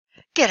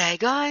G'day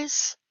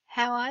guys,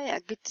 how are you?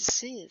 Good to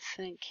see you.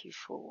 Thank you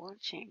for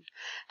watching.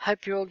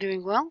 Hope you're all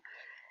doing well.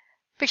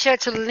 Big shout out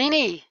to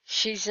Linny.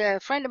 She's a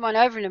friend of mine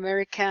over in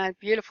America,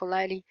 beautiful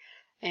lady.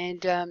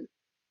 And I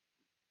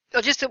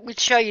just thought we'd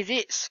show you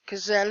this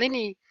because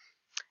Linny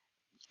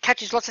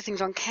catches lots of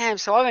things on cam.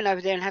 So I went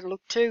over there and had a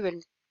look too.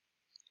 And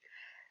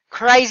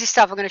crazy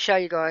stuff I'm going to show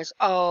you guys.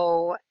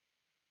 I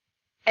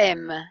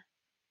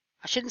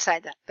shouldn't say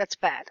that. That's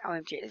bad.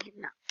 OMG.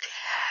 No.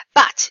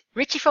 But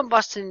Richie from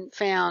Boston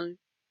found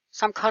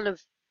some kind of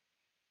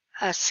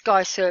a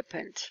sky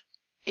serpent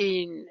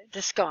in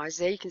the skies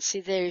there. You can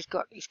see there he's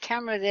got his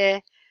camera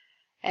there,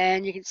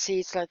 and you can see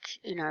it's like,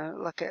 you know,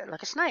 like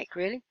a snake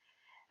really.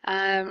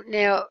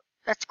 Now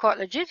that's quite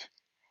legit,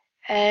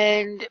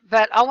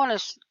 but I want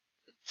to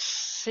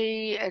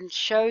see and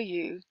show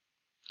you.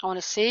 I want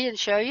to see and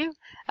show you.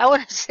 I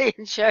want to see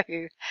and show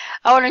you.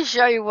 I want to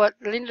show you what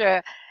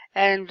Linda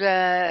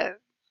and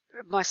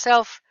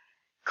myself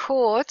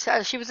caught.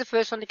 She was the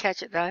first one to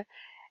catch it though.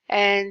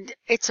 And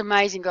it's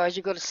amazing, guys.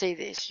 You've got to see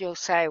this. You'll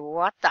say,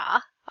 what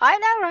the? I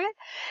know, right?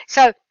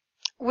 So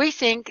we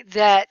think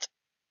that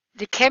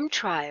the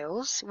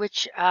chemtrails,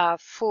 which are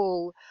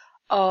full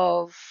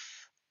of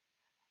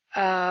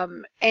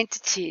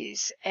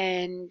entities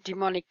and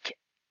demonic,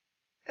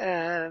 what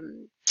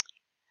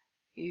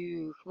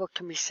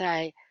can we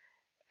say?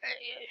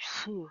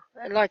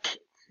 Like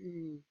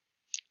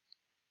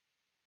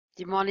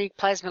demonic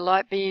plasma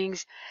light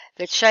beings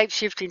that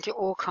shapeshift into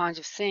all kinds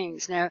of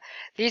things. Now,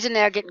 these are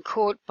now getting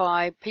caught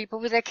by people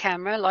with their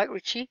camera, like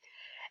Richie.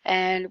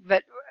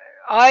 But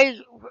I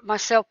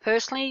myself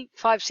personally,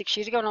 5-6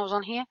 years ago when I was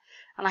on here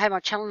and I had my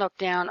channel knocked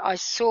down, I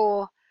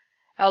saw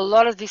a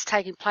lot of this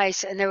taking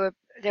place, and they were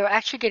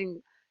actually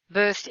getting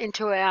birthed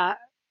into our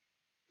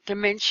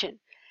dimension.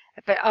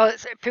 But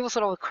people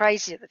thought I was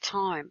crazy at the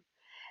time.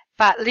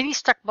 But Linny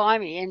stuck by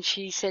me and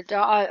she said,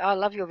 I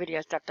love your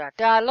videos, da, da,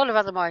 da. A lot of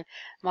other my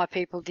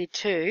people did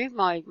too,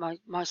 my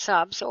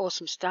subs,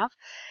 awesome stuff.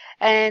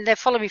 And they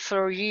followed me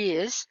for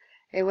years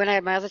when I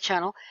had my other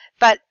channel.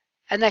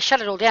 And they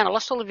shut it all down. I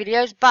lost all the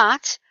videos,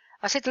 but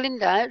I said to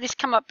Linda, this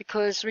come up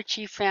because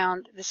Richie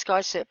found the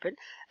sky serpent.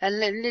 And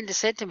Linda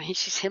said to me,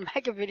 she said,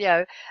 make a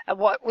video of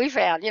what we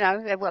found, you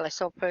know, well, I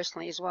saw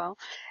personally as well.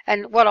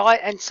 And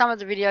some of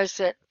the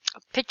videos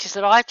pictures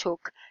that I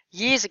took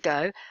years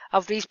ago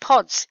of these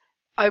pods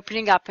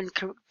opening up and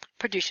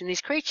producing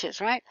these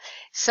creatures, right?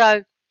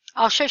 So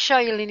I'll show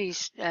you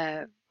Linny's,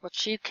 what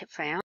she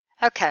found.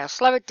 Okay, I'll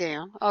slow it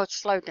down. Oh,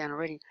 it's slowed down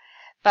already.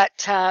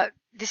 But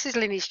this is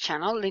Linny's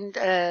channel.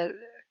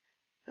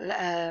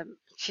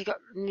 She got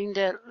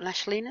Linda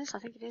Lashlinas, I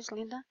think it is,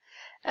 Linda.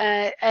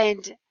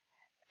 And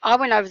I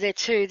went over there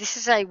too. This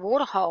is a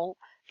waterhole,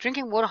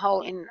 drinking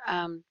waterhole in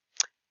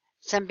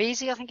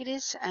Zambezi, I think it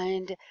is.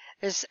 And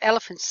there's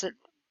elephants that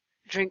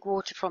drink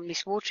water from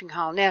this watering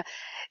hole. Now,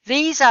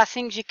 these are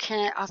things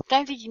I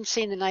don't think you can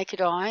see in the naked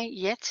eye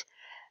yet.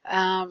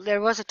 There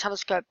was a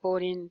telescope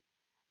brought in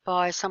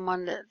by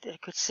someone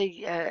that could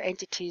see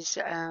entities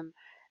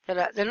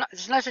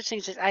there's no such thing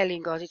as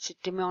alien, guys. It's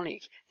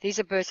demonic. These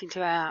are birthed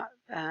into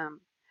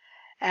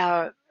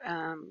our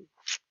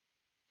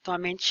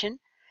dimension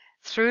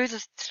through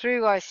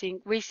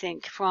we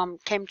think from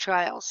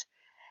chemtrails.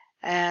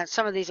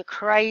 Some of these are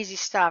crazy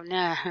stuff.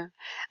 Now,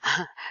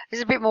 this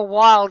is a bit more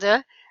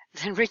wilder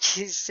than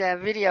Richie's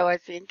video, I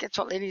think. That's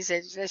what Lenny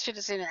said. They should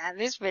have seen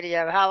this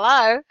video.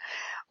 Hello?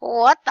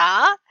 What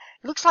the?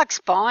 It looks like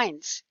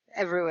spines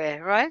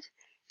everywhere, right?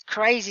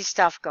 Crazy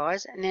stuff,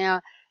 guys.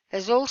 Now,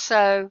 there's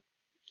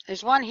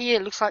one here,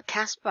 it looks like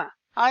Casper.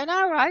 I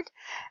know, right?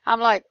 I'm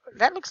like,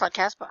 that looks like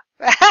Casper.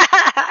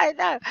 I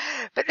know.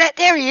 But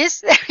there he is.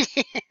 There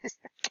he is.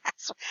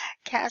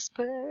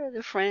 Casper,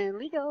 the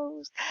friendly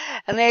ghost.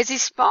 And there's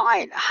his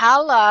spine.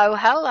 Hello,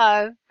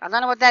 hello. I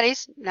don't know what that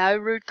is. No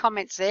rude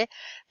comments there.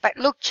 But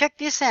look, check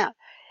this out.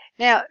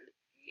 Now,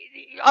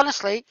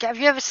 honestly, have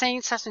you ever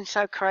seen something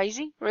so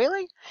crazy?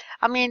 Really?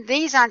 I mean,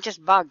 these aren't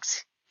just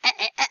bugs.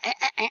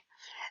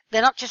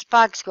 They're not just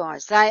bugs,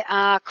 guys. They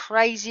are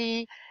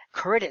crazy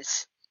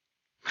critters.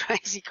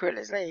 Crazy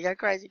critters. There you go,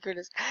 crazy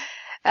critters.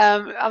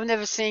 I've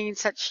never seen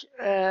such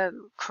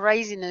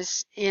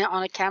craziness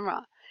on a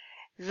camera.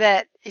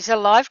 That is a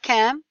live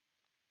cam.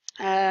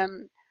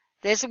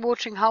 There's a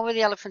watering hole where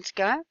the elephants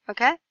go,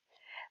 okay?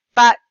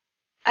 But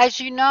as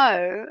you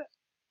know,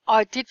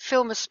 I did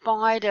film a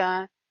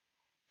spider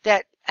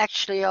that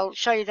actually, I'll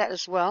show you that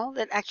as well,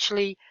 that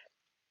actually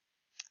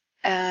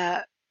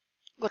got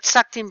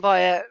sucked in by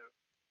a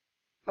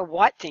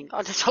white thing.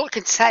 Oh, that's all I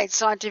can say. It's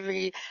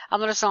scientifically,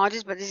 I'm not a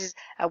scientist, but this is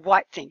a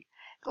white thing.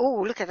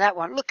 Oh, look at that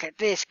one. Look at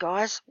this,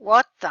 guys.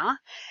 What the?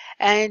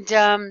 And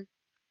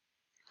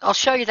I'll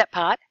show you that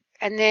part.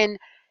 And then,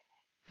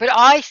 but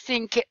I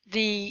think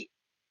the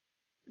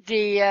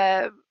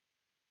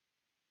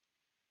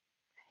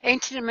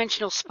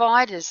interdimensional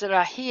spiders that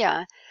are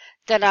here,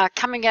 that are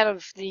coming out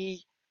of the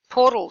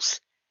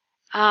portals,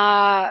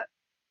 are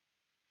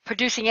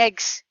producing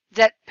eggs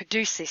that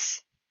produce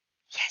this.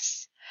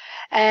 Yes.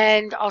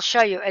 And I'll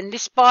show you. And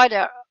this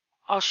spider,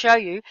 I'll show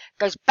you,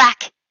 goes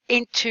back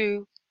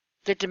into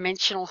the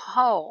dimensional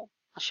hole.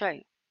 I'll show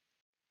you.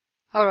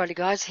 Alrighty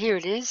guys, here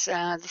it is.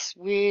 This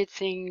weird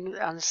thing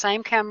on the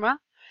same camera.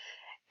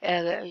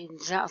 I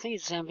think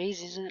it's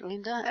Zambezi, isn't it,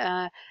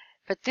 Linda?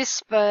 But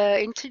this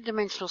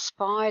interdimensional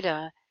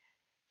spider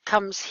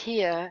comes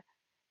here,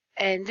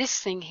 and this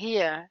thing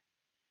here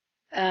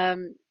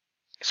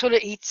sort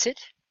of eats it.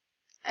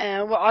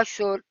 Well, I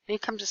thought, here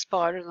comes a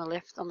spider on the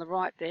left, on the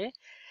right there.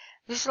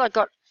 This is like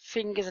got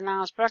fingers and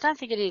arms, but I don't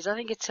think it is. I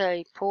think it's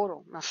a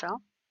portal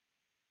myself.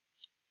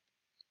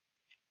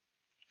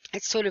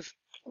 It's sort of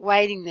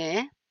waiting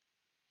there.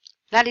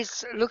 That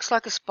is looks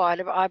like a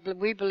spider, but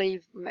me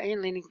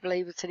and Lenny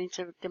believe it's an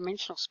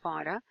interdimensional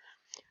spider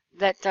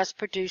that does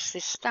produce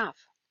this stuff.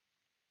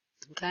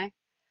 Okay,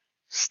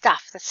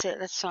 stuff. That's it.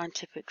 That's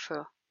scientific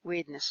for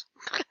weirdness.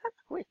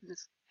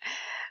 Weirdness.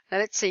 Now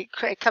let's see.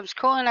 It comes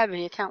crawling over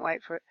here. Can't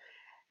wait for it.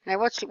 Now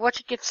watch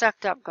it get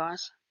sucked up,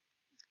 guys.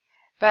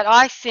 But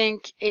I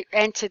think it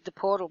entered the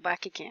portal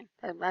back again.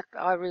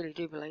 I really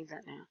do believe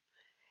that now.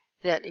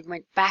 That it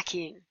went back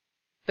in.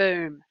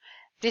 Boom.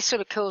 This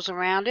sort of curls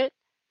around it,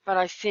 but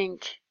I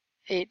think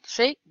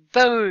see?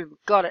 Boom.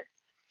 Got it.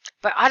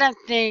 But I don't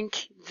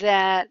think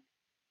that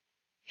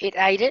it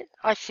ate it.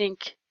 I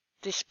think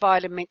the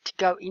spider meant to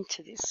go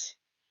into this.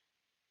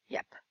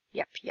 Yep.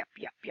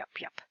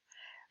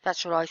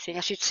 That's what I think.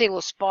 I should see all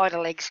the spider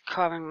legs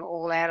coming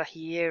all out of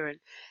here, and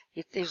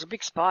there's a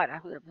big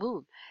spider.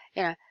 Boom.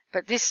 You know,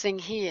 but this thing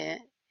here,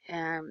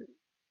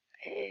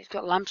 it's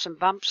got lumps and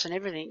bumps and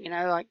everything, you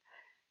know, like,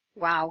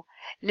 wow.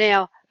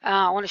 Now,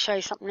 I want to show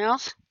you something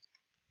else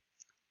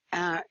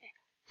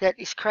that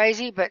is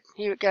crazy, but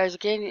here it goes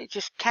again. It's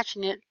just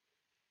catching it,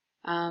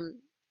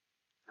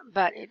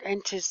 but it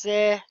enters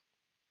there.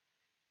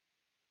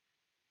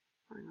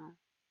 Hang on.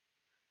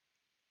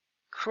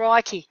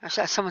 Crikey.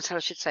 Someone said I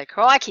should say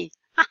crikey.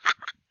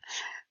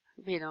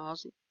 Being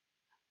Aussie.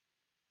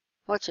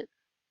 Watch it.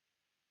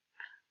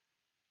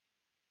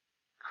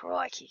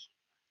 Crikey.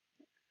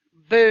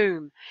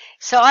 Boom.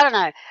 So I don't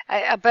know,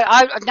 but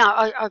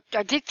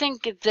I did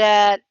think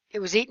that it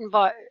was eaten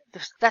by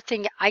that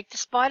thing. Ate the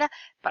spider,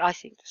 but I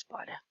think the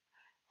spider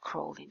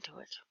crawled into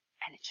it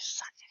and it just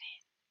sucked it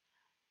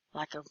in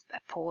like a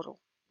portal.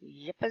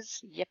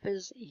 Yippers.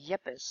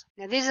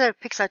 Now these are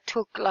pics I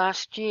took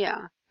last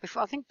year.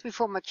 I think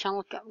before my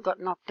channel got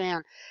knocked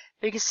down.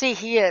 But you can see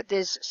here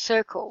there's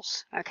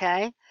circles.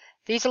 Okay,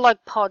 these are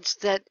like pods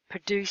that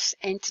produce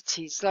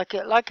entities, like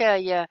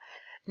a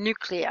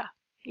nucleus,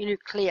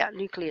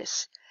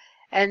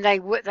 and they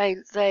work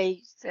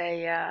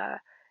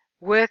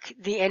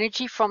the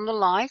energy from the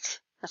light.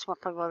 That's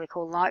probably why they're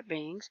called light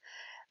beings.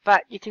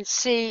 But you can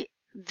see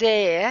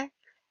there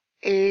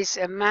is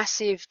a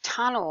massive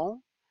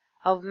tunnel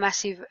of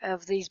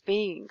these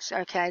beings.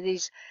 Okay,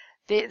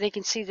 they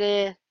can see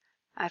there.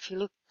 If you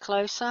look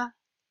closer,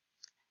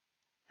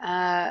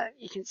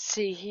 you can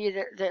see here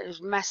that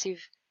there's massive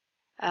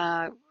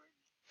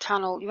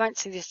tunnel. You won't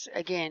see this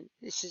again.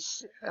 This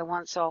is a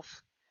once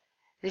off.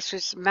 This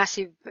was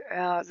massive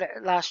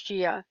last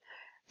year.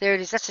 There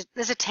it is.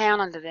 There's a town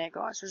under there,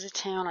 guys. There's a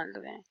town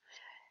under there.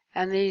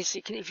 And these,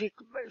 if you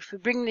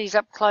bring these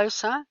up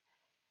closer,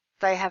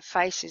 they have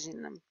faces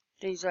in them.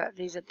 These are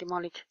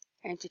demonic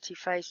entity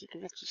faces. You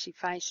can actually see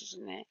faces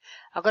in there.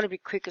 I've got to be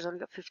quick because I've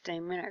only got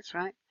 15 minutes,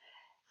 right?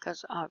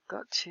 Because I've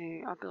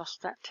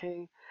lost that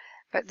too.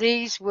 But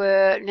these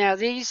were, now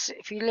these,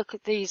 if you look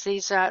at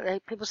these are,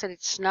 people said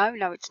it's snow.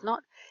 No, it's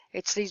not.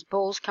 It's these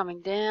balls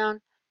coming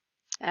down.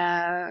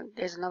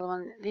 There's another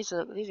one. These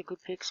are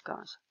good pics,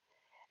 guys.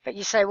 But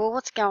you say, well,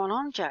 what's going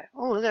on, Joe?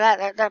 Oh, look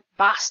at that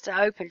bust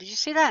open. Did you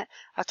see that?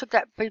 I took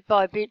that bit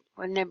by bit,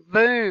 and then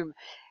boom.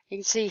 You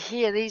can see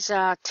here, these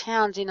are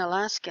towns in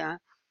Alaska.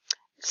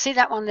 See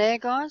that one there,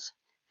 guys?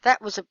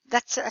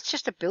 That's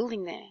just a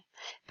building there.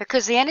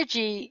 Because the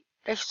energy,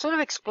 they sort of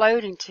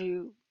explode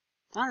into,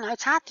 I don't know,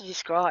 it's hard to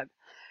describe.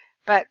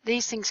 But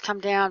these things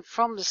come down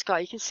from the sky.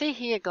 You can see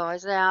here,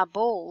 guys, there are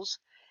balls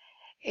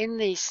in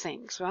these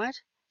things, right?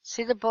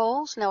 See the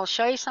balls? Now I'll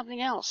show you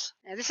something else.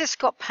 Now this is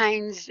Scott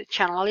Payne's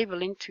channel. I'll leave a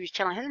link to his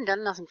channel. He hasn't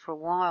done nothing for a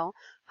while.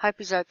 Hope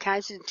he's okay.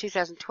 This is in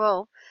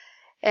 2012.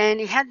 And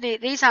he had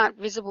these aren't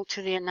visible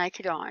to the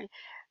naked eye.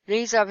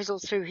 These are visible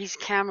through his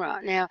camera.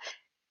 Now,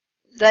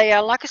 they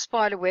are like a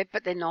spider web,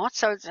 but they're not.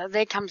 So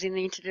there comes in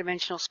the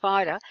interdimensional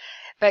spider.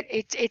 But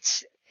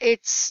it's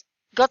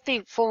got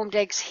the formed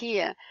eggs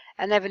here,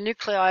 and they have a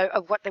nuclei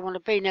of what they want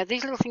to be. Now,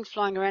 these little things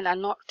flying around are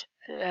not...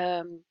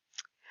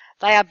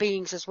 they are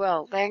beings as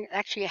well. They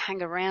actually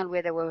hang around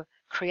where they were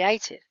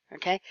created,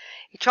 okay?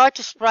 He tried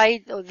to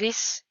spray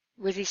this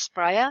with his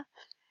sprayer,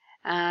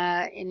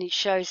 and he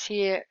shows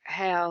here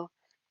how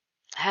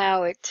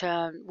it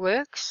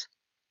works.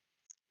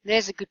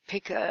 There's a good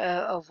pic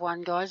of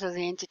one, guys, of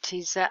the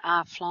entities that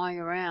are flying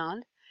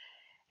around.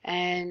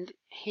 And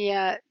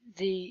here,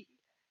 you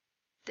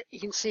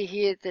can see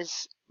here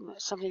there's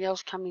something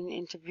else coming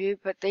into view,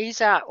 but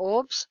these are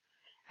orbs,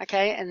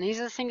 okay? And these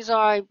are the things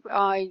I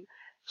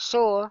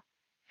saw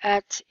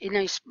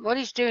what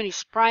he's doing is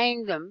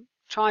spraying them,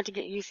 trying to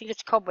get, you think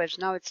it's cobwebs.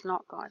 No, it's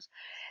not, guys.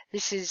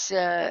 This is,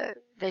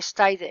 they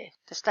stay there.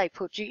 They stay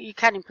put. You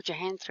can't even put your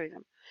hand through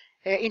them.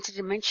 They're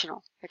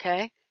interdimensional,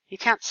 okay? You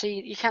can't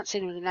see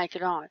them with the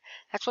naked eye.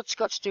 That's what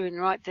Scott's doing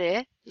right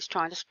there. He's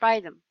trying to spray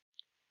them.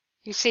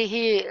 You see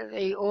here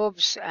the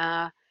orbs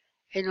are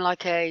in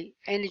like a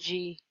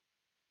energy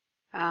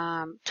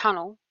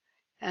tunnel,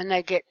 and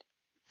they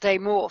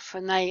morph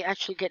and they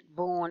actually get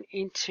born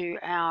into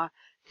our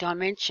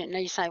dimension. Now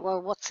you say,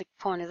 well, what's the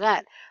point of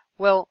that?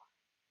 Well,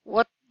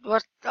 what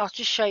I'll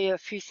just show you a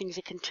few things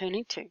it can turn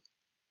into.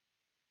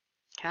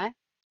 Okay.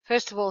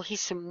 First of all,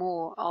 here's some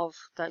more of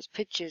those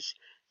pictures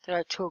that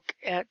I took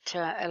at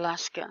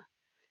Alaska.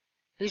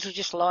 These were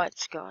just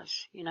lights,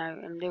 guys, you know,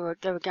 and they were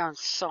going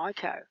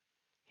psycho.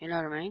 You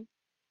know what I mean?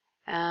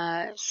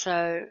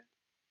 So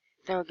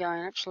they were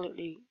going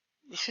absolutely.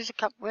 This is a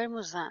couple. When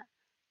was that?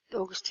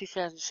 August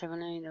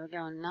 2017. They were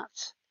going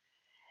nuts.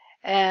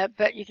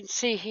 But you can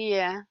see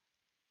here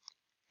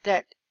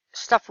that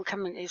stuff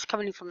is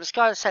coming in from the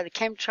sky. So the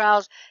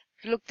chemtrails.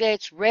 If you look there,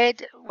 it's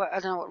red. Well, I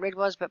don't know what red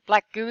was, but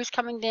black goo is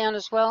coming down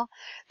as well.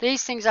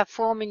 These things are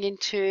forming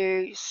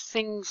into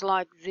things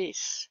like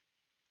this.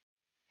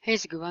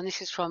 Here's a good one.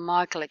 This is from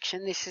my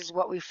collection. This is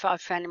what I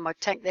found in my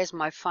tank. There's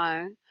my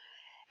phone.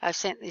 I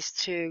sent this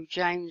to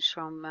James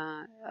from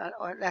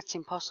That's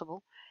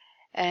Impossible.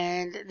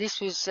 And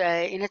this was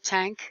in a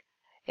tank.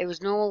 It was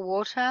normal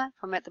water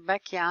from at the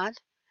backyard.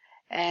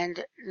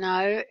 And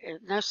no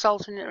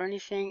salt in it or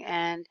anything.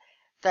 And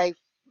they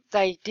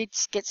did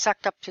get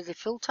sucked up to the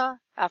filter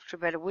after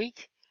about a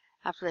week,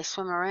 after they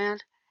swim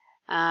around.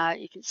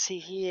 You can see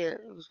here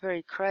it was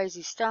very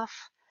crazy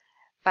stuff.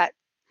 But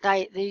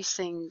these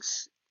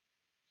things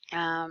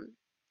had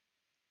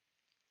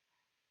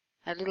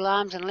little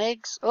arms and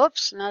legs.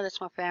 Oops, no, that's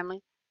my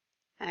family.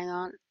 Hang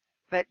on.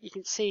 But you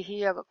can see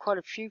here I've got quite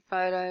a few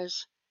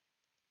photos.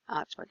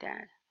 Oh, it's my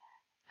dad.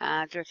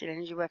 Directed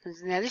energy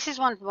weapons. Now this is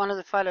one of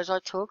the photos I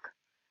took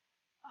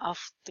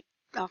off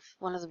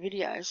one of the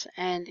videos,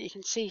 and you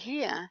can see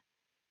here,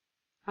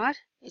 right?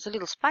 It's a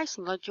little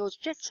spacing like George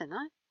Jetson,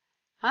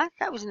 right?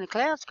 That was in the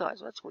clouds,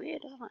 guys. That's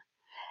weird, isn't it?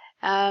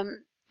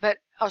 But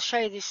I'll show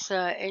you this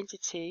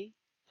entity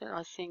that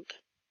I think.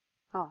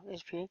 Oh,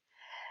 there's a few.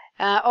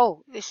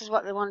 Oh, this is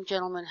what the one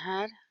gentleman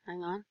had.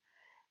 Hang on.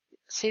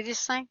 See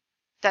this thing?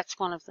 That's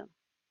one of them.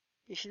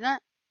 You see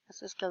that?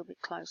 Let's go a bit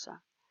closer.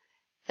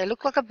 They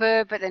look like a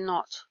bird, but they're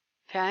not.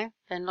 Okay?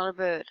 They're not a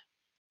bird.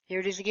 Here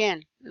it is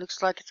again. It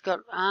looks like it's got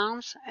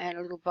arms and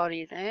a little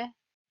body there.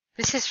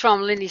 This is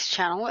from Lindy's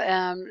channel.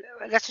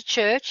 That's a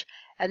church,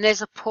 and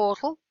there's a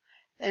portal,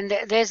 and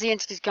there's the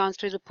entities going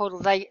through the portal.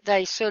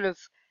 They sort of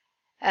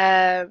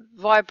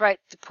vibrate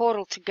the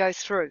portal to go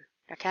through.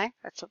 Okay?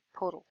 That's a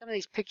portal. Some of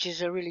these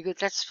pictures are really good.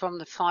 That's from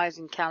the fires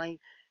in Cali. You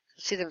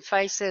see the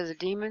face there, the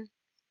demon.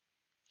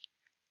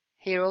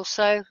 Here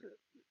also,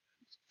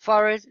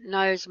 forehead,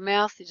 nose,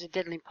 mouth is a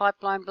deadly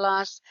pipeline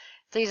blast.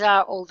 These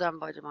are all done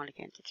by demonic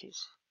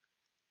entities.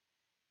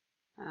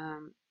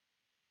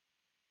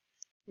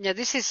 Now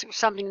this is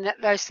something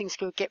that those things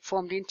could get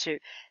formed into.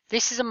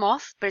 This is a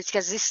moth, but it's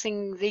got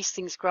these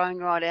things growing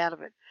right out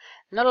of it.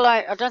 Not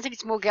alone, I don't think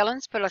it's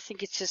Morgellons, but I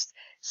think it's just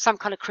some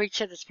kind of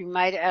creature that's been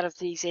made out of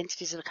these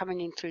entities that are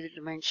coming in through the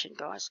dimension,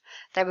 guys.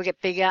 They will get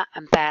bigger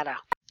and badder.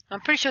 I'm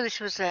pretty sure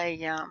this was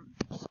a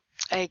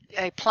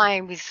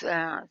plane with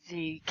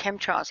the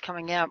chemtrails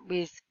coming out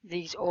with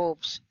these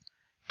orbs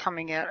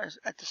coming out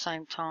at the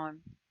same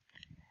time.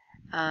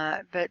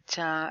 But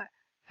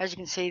as you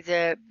can see,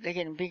 they're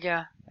getting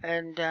bigger,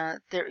 and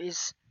there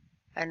is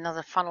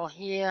another funnel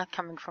here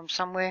coming from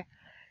somewhere.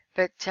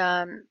 But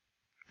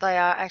they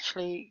are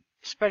actually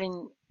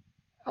spreading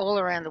all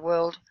around the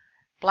world.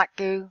 Black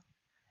goo,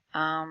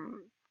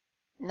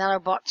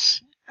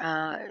 nanobots,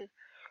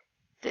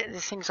 the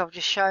things I've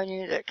just shown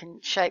you that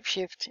can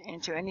shapeshift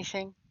into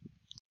anything.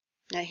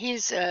 Now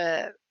here's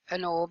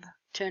an orb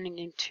turning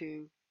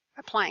into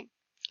a plane.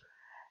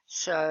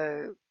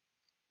 So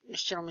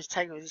this gentleman's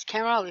taken with his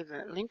camera. I'll leave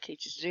a link. He's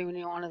just zooming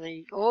in one of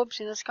the orbs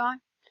in the sky.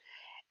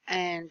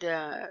 And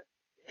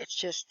it's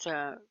just,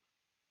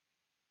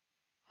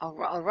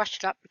 I'll rush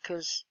it up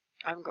because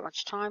I haven't got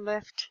much time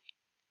left.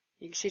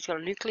 You can see it's got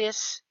a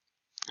nucleus.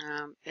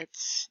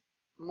 It's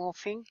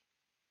morphing.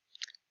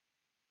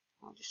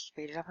 I'll just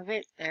speed it up a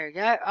bit. There we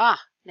go.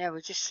 Now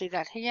we just see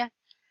that here.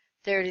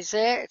 There it is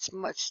there. It's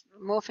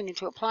morphing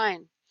into a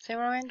plane. See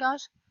what I mean,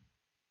 guys?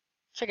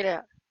 Check it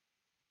out.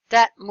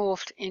 That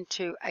morphed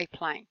into a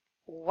plane.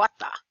 What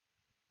the?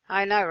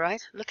 I know,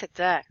 right? Look at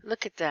that.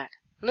 Look at that.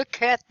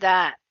 Look at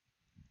that.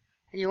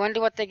 And you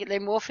wonder what they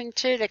morph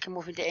into? They can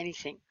morph into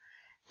anything.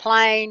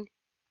 Plane,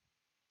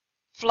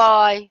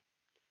 fly,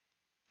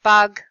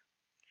 bug,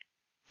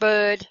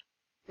 bird,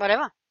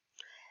 whatever.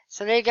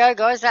 So there you go,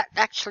 guys. That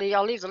actually,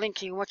 I'll leave the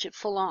link. You can watch it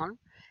full on.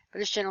 But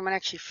this gentleman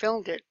actually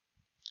filmed it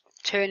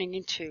turning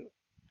into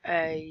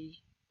a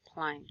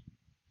plane.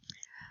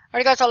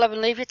 Alright, guys. I'll love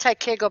and leave you. Take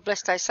care. God bless.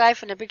 Stay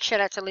safe. And a big shout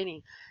out to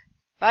Linny.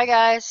 Bye,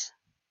 guys.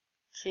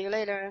 See you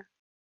later.